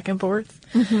people back and forth.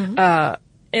 Mm-hmm.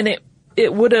 And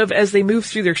it would have, as they move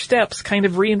through their steps, kind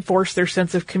of reinforced their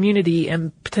sense of community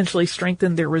and potentially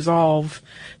strengthened their resolve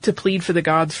to plead for the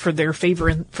gods for their favor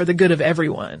and for the good of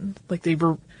everyone. Like they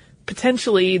were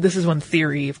potentially, this is one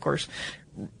theory, of course,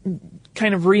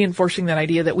 kind of reinforcing that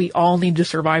idea that we all need to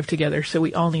survive together, so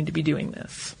we all need to be doing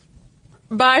this.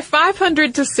 By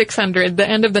 500 to 600, the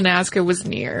end of the Nazca was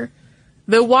near.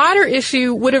 The water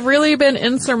issue would have really been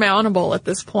insurmountable at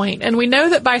this point, and we know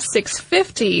that by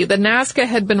 650, the Nazca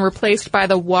had been replaced by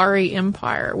the Wari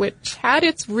Empire, which had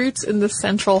its roots in the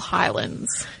Central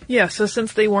Highlands. Yeah, so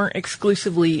since they weren't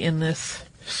exclusively in this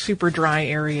super dry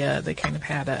area, they kind of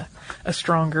had a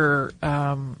stronger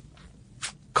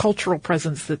cultural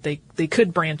presence that they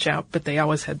could branch out, but they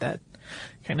always had that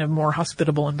kind of more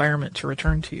hospitable environment to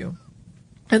return to.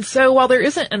 And so while there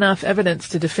isn't enough evidence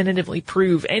to definitively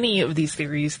prove any of these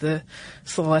theories, the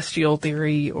celestial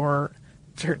theory, or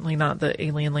certainly not the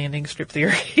alien landing strip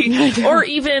theory, or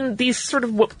even these sort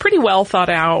of pretty well thought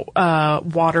out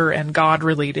water and God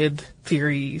related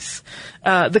theories,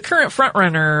 the current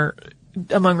frontrunner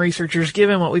among researchers,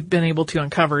 given what we've been able to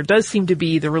uncover, does seem to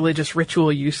be the religious ritual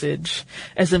usage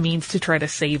as a means to try to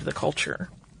save the culture.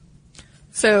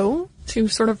 So, to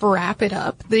sort of wrap it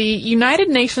up, the United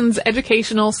Nations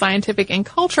Educational, Scientific, and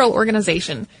Cultural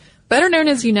Organization, better known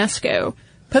as UNESCO,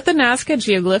 put the Nazca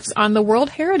geoglyphs on the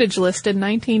World Heritage List in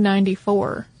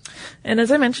 1994. And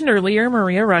as I mentioned earlier,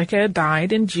 Maria Rika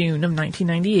died in June of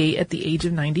 1998 at the age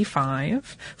of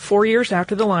 95, 4 years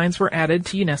after the lines were added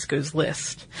to UNESCO's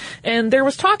list. And there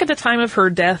was talk at the time of her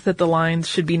death that the lines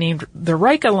should be named the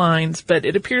Rika lines, but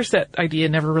it appears that idea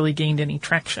never really gained any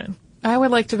traction. I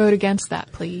would like to vote against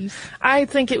that, please. I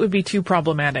think it would be too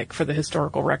problematic for the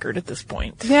historical record at this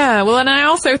point. Yeah, well, and I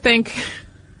also think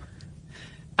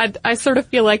I sort of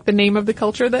feel like the name of the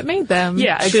culture that made them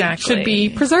should be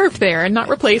preserved there and not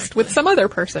replaced with some other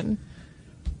person.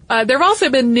 There have also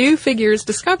been new figures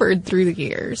discovered through the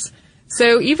years.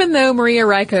 So even though Maria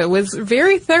Rika was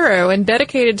very thorough and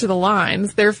dedicated to the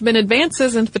lines, there have been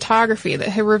advances in photography that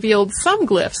have revealed some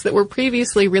glyphs that were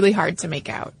previously really hard to make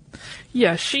out.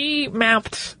 Yeah, she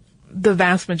mapped the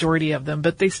vast majority of them,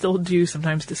 but they still do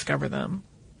sometimes discover them.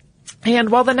 And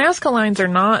while the Nazca lines are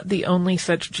not the only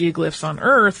such geoglyphs on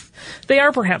Earth, they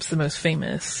are perhaps the most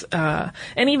famous.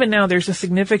 And even now there's a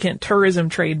significant tourism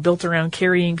trade built around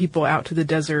carrying people out to the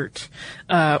desert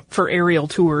for aerial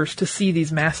tours to see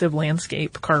these massive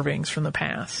landscape carvings from the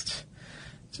past.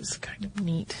 Which is kind of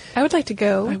neat. I would like to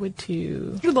go. I would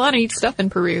too. There's a lot of neat stuff in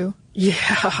Peru.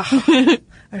 Yeah.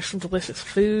 There's some delicious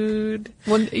food.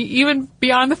 Well, even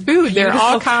beyond the food, there are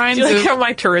all kinds of... Do you like of... how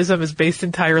my tourism is based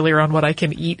entirely around what I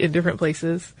can eat in different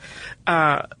places?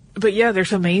 But yeah,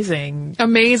 there's amazing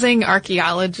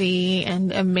archaeology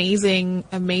and amazing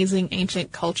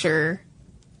ancient culture.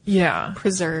 Yeah.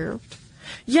 Preserved.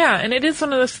 Yeah, and it is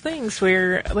one of those things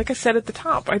where, like I said at the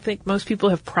top, I think most people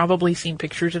have probably seen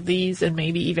pictures of these and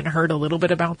maybe even heard a little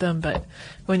bit about them, but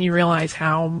when you realize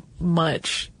how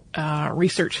much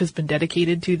research has been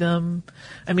dedicated to them.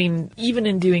 I mean, even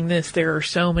in doing this, there are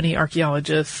so many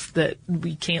archaeologists that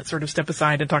we can't sort of step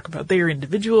aside and talk about their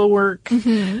individual work.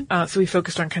 Mm-hmm. So we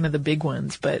focused on kind of the big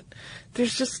ones, but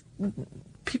there's just,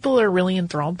 people are really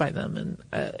enthralled by them.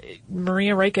 And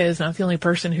Maria Rika is not the only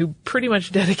person who pretty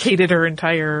much dedicated her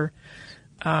entire,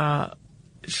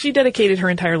 she dedicated her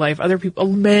entire life.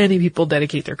 Many people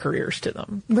dedicate their careers to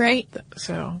them. Right.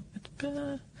 So it's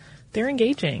been, they're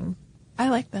engaging. I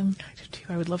like them. I do too.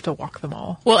 I would love to walk them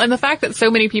all. Well, and the fact that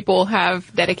so many people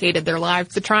have dedicated their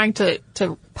lives to trying to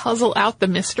puzzle out the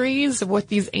mysteries of what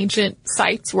these ancient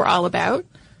sites were all about,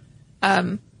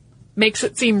 makes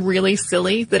it seem really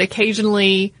silly that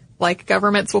occasionally, like,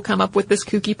 governments will come up with this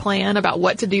kooky plan about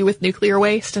what to do with nuclear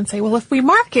waste and say, well, if we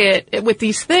market it with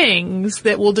these things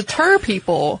that will deter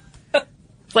people,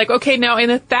 like, okay, now in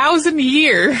 1,000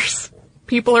 years,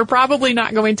 people are probably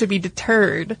not going to be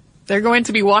deterred. They're going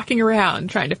to be walking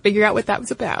around trying to figure out what that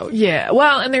was about. Yeah.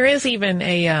 Well, and there is even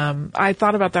I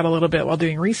thought about that a little bit while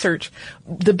doing research.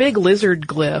 The big lizard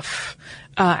glyph,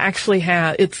 actually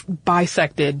it's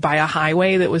bisected by a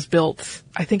highway that was built,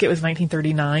 I think it was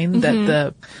 1939,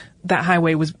 mm-hmm. that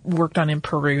highway was worked on in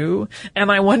Peru.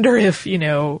 And I wonder if,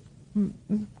 years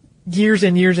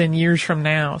and years and years from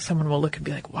now, someone will look and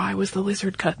be like, why was the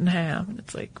lizard cut in half? And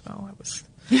it's like, well, it was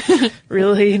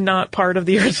really not part of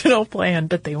the original plan,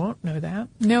 but they won't know that.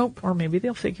 Nope. Or maybe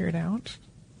they'll figure it out.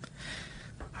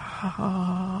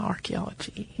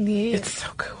 Archaeology. Yeah. It's so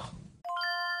cool.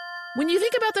 When you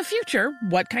think about the future,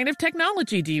 what kind of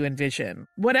technology do you envision?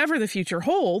 Whatever the future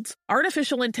holds,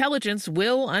 artificial intelligence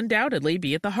will undoubtedly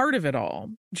be at the heart of it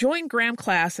all. Join Graham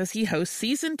Class as he hosts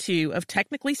Season 2 of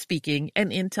Technically Speaking,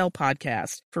 an Intel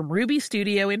podcast from Ruby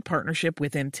Studio in partnership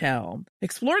with Intel.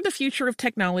 Explore the future of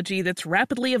technology that's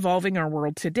rapidly evolving our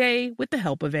world today with the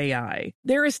help of AI.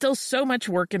 There is still so much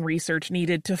work and research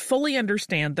needed to fully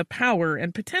understand the power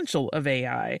and potential of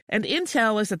AI, and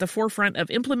Intel is at the forefront of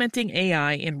implementing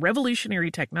AI in revolutionary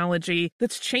technology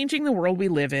that's changing the world we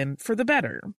live in for the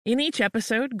better. In each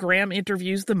episode, Graham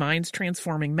interviews the minds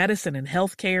transforming medicine and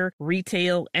healthcare,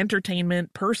 retail,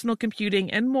 entertainment, personal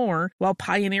computing, and more, while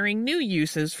pioneering new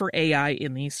uses for AI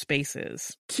in these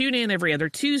spaces. Tune in every other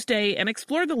Tuesday and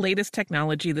explore the latest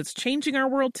technology that's changing our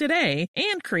world today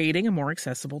and creating a more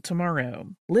accessible tomorrow.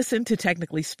 Listen to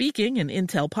Technically Speaking, an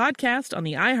Intel podcast on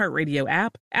the iHeartRadio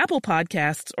app, Apple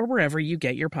Podcasts, or wherever you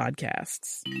get your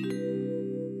podcasts.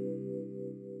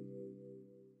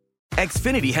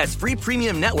 Xfinity has free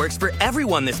premium networks for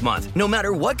everyone this month, no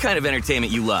matter what kind of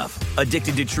entertainment you love.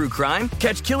 Addicted to true crime?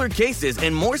 Catch killer cases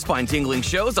and more spine-tingling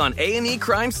shows on A&E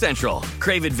Crime Central.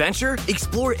 Crave adventure?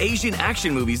 Explore Asian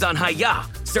action movies on Hi-Ya.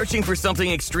 Searching for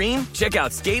something extreme? Check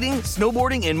out skating,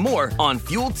 snowboarding, and more on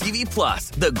Fuel TV Plus,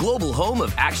 the global home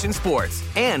of action sports.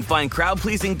 And find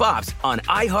crowd-pleasing bops on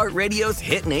iHeartRadio's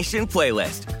Hit Nation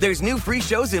playlist. There's new free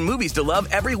shows and movies to love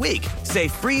every week. Say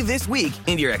free this week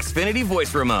in your Xfinity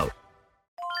voice remote.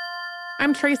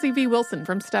 I'm Tracy V. Wilson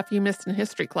from Stuff You Missed in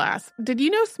History Class. Did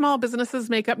you know small businesses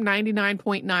make up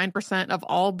 99.9% of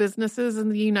all businesses in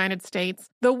the United States?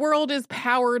 The world is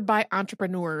powered by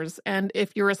entrepreneurs, and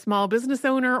if you're a small business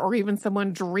owner or even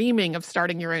someone dreaming of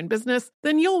starting your own business,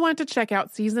 then you'll want to check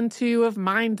out Season 2 of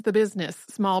Mind the Business,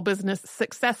 Small Business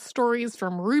Success Stories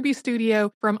from Ruby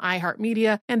Studio, from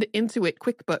iHeartMedia, and Intuit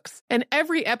QuickBooks. And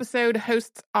every episode,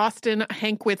 hosts Austin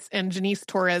Hankwitz and Janice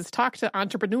Torres talk to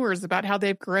entrepreneurs about how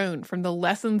they've grown from the the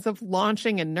lessons of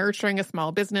launching and nurturing a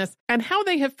small business and how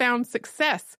they have found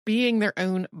success being their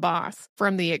own boss.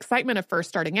 From the excitement of first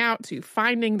starting out to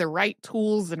finding the right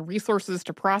tools and resources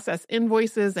to process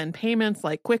invoices and payments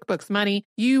like QuickBooks Money,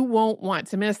 you won't want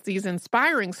to miss these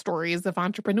inspiring stories of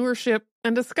entrepreneurship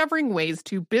and discovering ways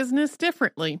to business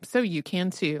differently so you can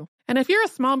too. And if you're a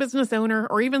small business owner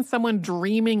or even someone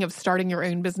dreaming of starting your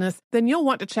own business, then you'll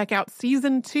want to check out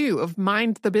Season 2 of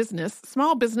Mind the Business,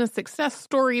 Small Business Success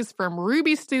Stories from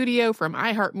Ruby Studio, from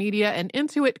iHeartMedia, and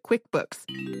Intuit QuickBooks.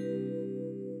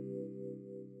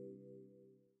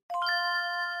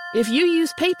 If you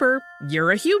use paper,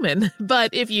 you're a human.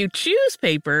 But if you choose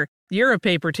paper, you're a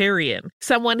papertarian,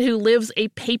 someone who lives a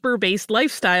paper-based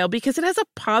lifestyle because it has a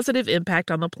positive impact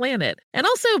on the planet. And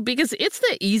also because it's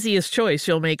the easiest choice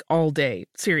you'll make all day.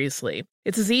 Seriously.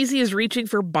 It's as easy as reaching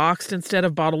for boxed instead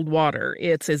of bottled water.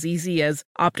 It's as easy as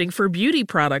opting for beauty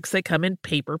products that come in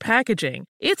paper packaging.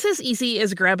 It's as easy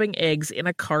as grabbing eggs in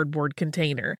a cardboard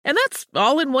container. And that's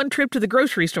all in one trip to the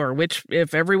grocery store, which,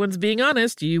 if everyone's being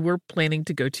honest, you were planning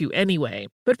to go to anyway.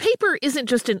 But paper isn't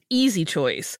just an easy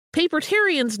choice.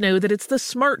 Papertarians know that it's the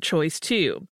smart choice,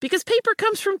 too. Because paper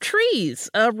comes from trees,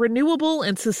 a renewable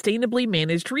and sustainably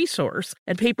managed resource.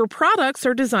 And paper products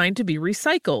are designed to be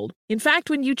recycled. In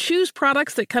fact, when you choose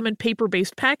products that come in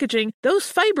paper-based packaging, those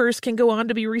fibers can go on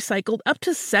to be recycled up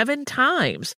to 7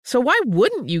 times. So why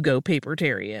wouldn't you go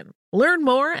papertarian? Learn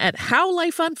more at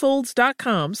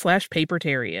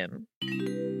howlifeunfolds.com/papertarian.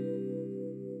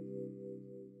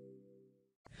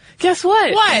 Guess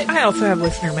what? What? I also have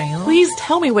listener mail. Please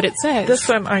tell me what it says. This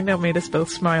one I know made us both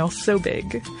smile so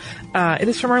big. It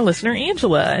is from our listener,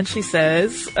 Angela, and she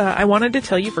says, I wanted to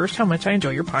tell you first how much I enjoy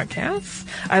your podcasts.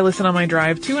 I listen on my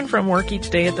drive to and from work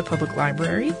each day at the public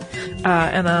library,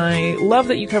 and I love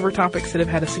that you cover topics that have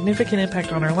had a significant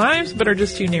impact on our lives, but are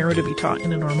just too narrow to be taught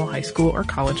in a normal high school or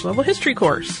college level history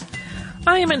course.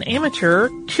 I am an amateur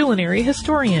culinary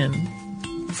historian.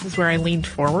 This is where I leaned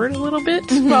forward a little bit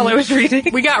while I was reading.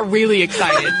 We got really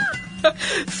excited.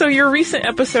 So your recent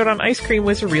episode on ice cream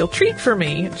was a real treat for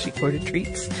me. She quoted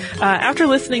treats. After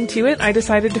listening to it, I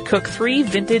decided to cook 3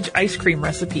 vintage ice cream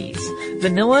recipes: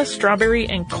 vanilla, strawberry,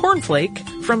 and cornflake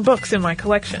from books in my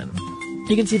collection.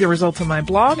 You can see the results on my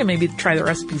blog and maybe try the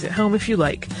recipes at home if you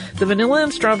like. The vanilla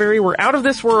and strawberry were out of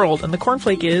this world, and the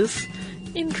cornflake is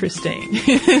interesting.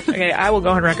 Okay, I will go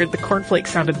on record. The cornflake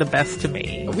sounded the best to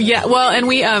me. Yeah, well, and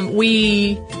we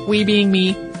being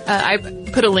me, I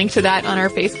put a link to that on our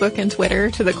Facebook and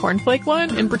Twitter, to the cornflake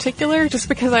one in particular, just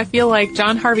because I feel like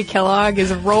John Harvey Kellogg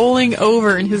is rolling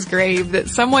over in his grave that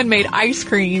someone made ice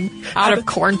cream out of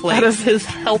cornflakes. Out of his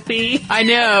healthy... I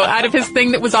know, out of his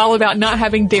thing that was all about not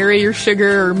having dairy or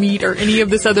sugar or meat or any of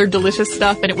this other delicious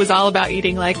stuff, and it was all about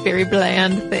eating like very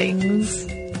bland things.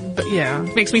 But yeah.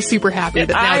 Makes me super happy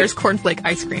that now there's cornflake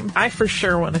ice cream. I for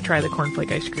sure want to try the cornflake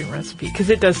ice cream recipe, because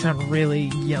it does sound really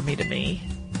yummy to me.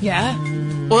 Yeah.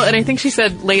 Well, and I think she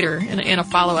said later in a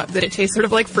follow-up that it tastes sort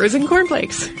of like frozen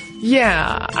cornflakes.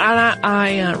 Yeah.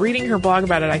 I reading her blog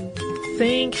about it, I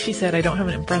think she said, I don't have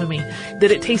it in front of me, that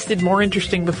it tasted more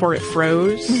interesting before it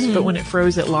froze, but when it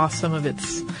froze it lost some of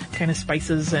its kind of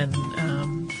spices and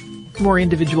more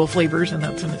individual flavors, and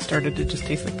that's when it started to just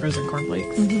taste like frozen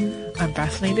cornflakes. I'm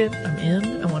fascinated. I'm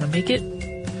in. I want to make it.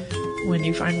 When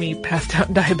you find me passed out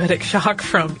in diabetic shock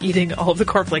from eating all of the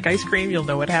cornflake ice cream, you'll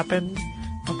know what happened.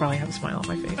 I'll probably have a smile on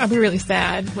my face. I'll be really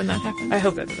sad when that happens. I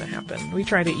hope that doesn't happen. We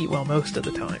try to eat well most of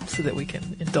the time so that we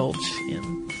can indulge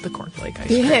in the cornflake ice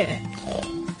cream. Yeah.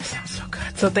 Sounds so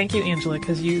good. So thank you, Angela,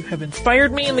 because you have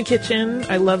inspired me in the kitchen.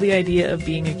 I love the idea of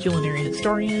being a culinary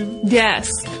historian.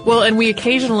 Yes. Well, and we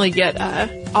occasionally get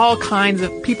all kinds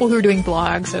of people who are doing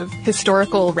blogs of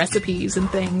historical recipes and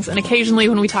things. And occasionally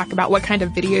when we talk about what kind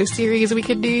of video series we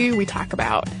could do, we talk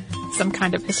about some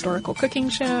kind of historical cooking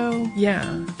show.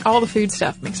 Yeah. All the food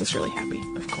stuff makes us really happy.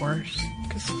 Of course.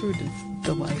 Because food is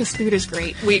delight. Because food is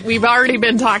great. We've already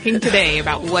been talking today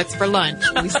about what's for lunch.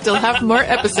 We still have more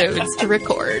episodes to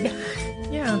record.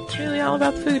 Yeah, it's really all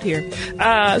about food here.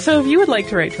 So if you would like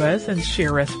to write to us and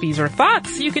share recipes or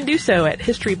thoughts, you can do so at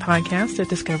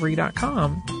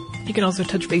historypodcast@discovery.com. You can also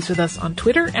touch base with us on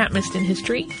Twitter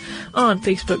 @MissedInHistory, on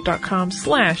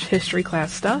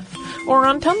Facebook.com/historyclassstuff, or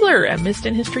on Tumblr at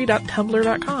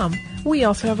missedinhistory.tumblr.com. We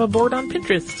also have a board on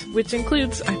Pinterest, which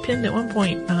includes, I pinned at one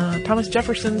point, Thomas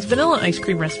Jefferson's vanilla ice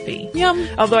cream recipe. Yum.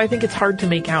 Although I think it's hard to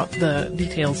make out the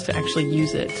details to actually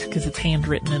use it, because it's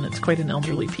handwritten and it's quite an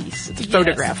elderly piece. It's a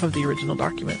photograph of the original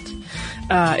document.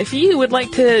 If you would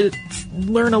like to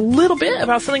learn a little bit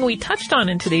about something we touched on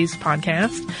in today's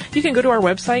podcast, you can go to our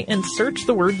website and search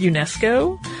the word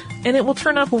UNESCO, and it will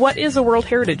turn up what is a World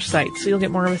Heritage Site, so you'll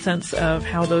get more of a sense of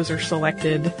how those are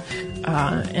selected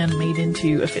and made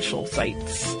into official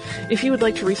sites. If you would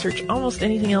like to research almost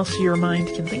anything else your mind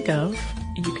can think of,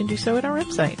 you can do so at our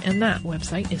website, and that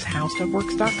website is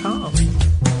howstuffworks.com.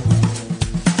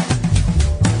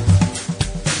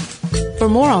 For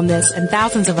more on this and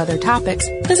thousands of other topics,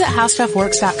 visit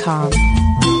howstuffworks.com.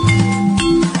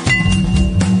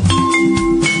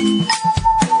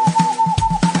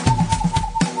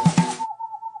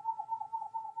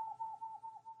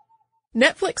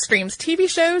 Netflix streams TV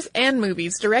shows and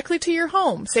movies directly to your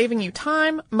home, saving you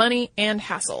time, money, and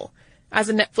hassle. As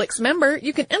a Netflix member,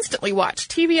 you can instantly watch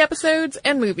TV episodes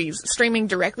and movies streaming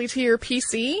directly to your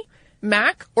PC,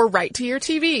 Mac, or right to your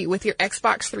TV with your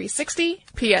Xbox 360,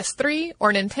 PS3,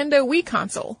 or Nintendo Wii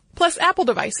console, plus Apple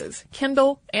devices,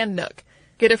 Kindle, and Nook.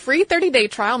 Get a free 30-day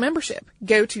trial membership.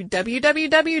 Go to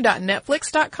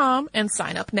www.netflix.com and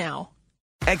sign up now.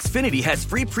 Xfinity has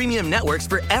free premium networks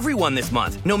for everyone this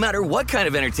month, no matter what kind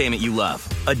of entertainment you love.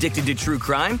 Addicted to true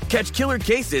crime? Catch killer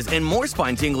cases and more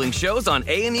spine-tingling shows on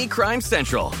A&E Crime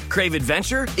Central. Crave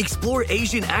adventure? Explore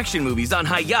Asian action movies on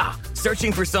Hi-Ya.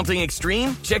 Searching for something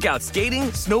extreme? Check out skating,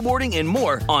 snowboarding, and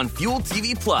more on Fuel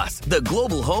TV Plus, the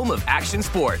global home of action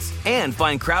sports. And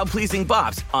find crowd-pleasing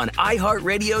bops on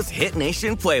iHeartRadio's Hit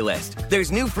Nation playlist.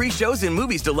 There's new free shows and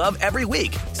movies to love every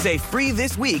week. Say free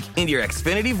this week in your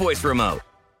Xfinity voice remote.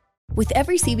 With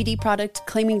every CBD product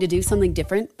claiming to do something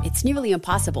different, it's nearly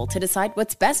impossible to decide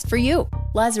what's best for you.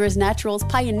 Lazarus Naturals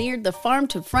pioneered the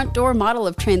farm-to-front-door model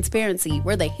of transparency,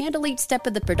 where they handle each step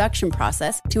of the production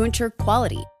process to ensure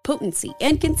quality, potency,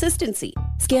 and consistency.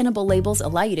 Scannable labels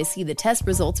allow you to see the test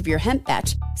results of your hemp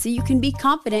batch, so you can be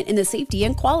confident in the safety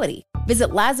and quality. Visit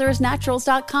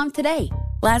LazarusNaturals.com today.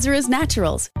 Lazarus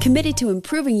Naturals, committed to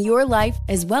improving your life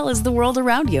as well as the world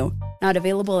around you. Not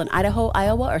available in Idaho,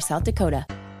 Iowa, or South Dakota.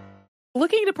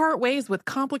 Looking to part ways with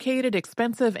complicated,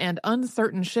 expensive, and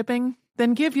uncertain shipping?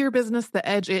 Then give your business the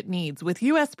edge it needs with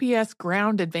USPS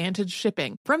Ground Advantage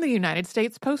shipping from the United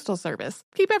States Postal Service.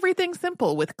 Keep everything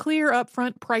simple with clear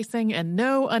upfront pricing and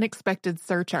no unexpected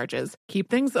surcharges. Keep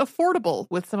things affordable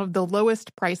with some of the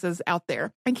lowest prices out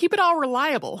there. And keep it all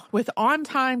reliable with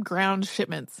on-time ground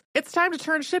shipments. It's time to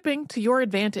turn shipping to your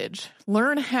advantage.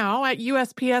 Learn how at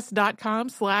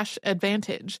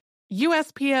USPS.com/advantage.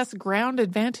 USPS Ground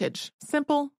Advantage.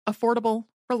 Simple, affordable,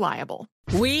 reliable.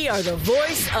 We are the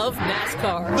voice of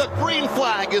NASCAR. The green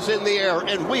flag is in the air,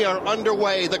 and we are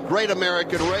underway. The Great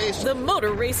American Race. The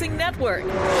Motor Racing Network.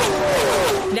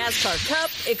 NASCAR Cup,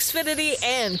 Xfinity,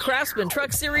 and Craftsman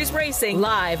Truck Series Racing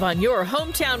live on your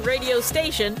hometown radio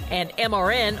station and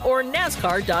MRN or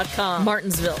NASCAR.com.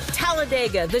 Martinsville,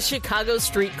 Talladega, the Chicago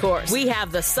Street Course. We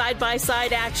have the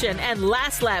side-by-side action and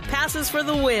last lap passes for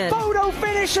the win. Photo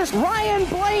finishes. Ryan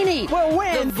Blaney will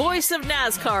win. The voice of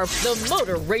NASCAR, the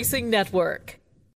Motor Racing Network.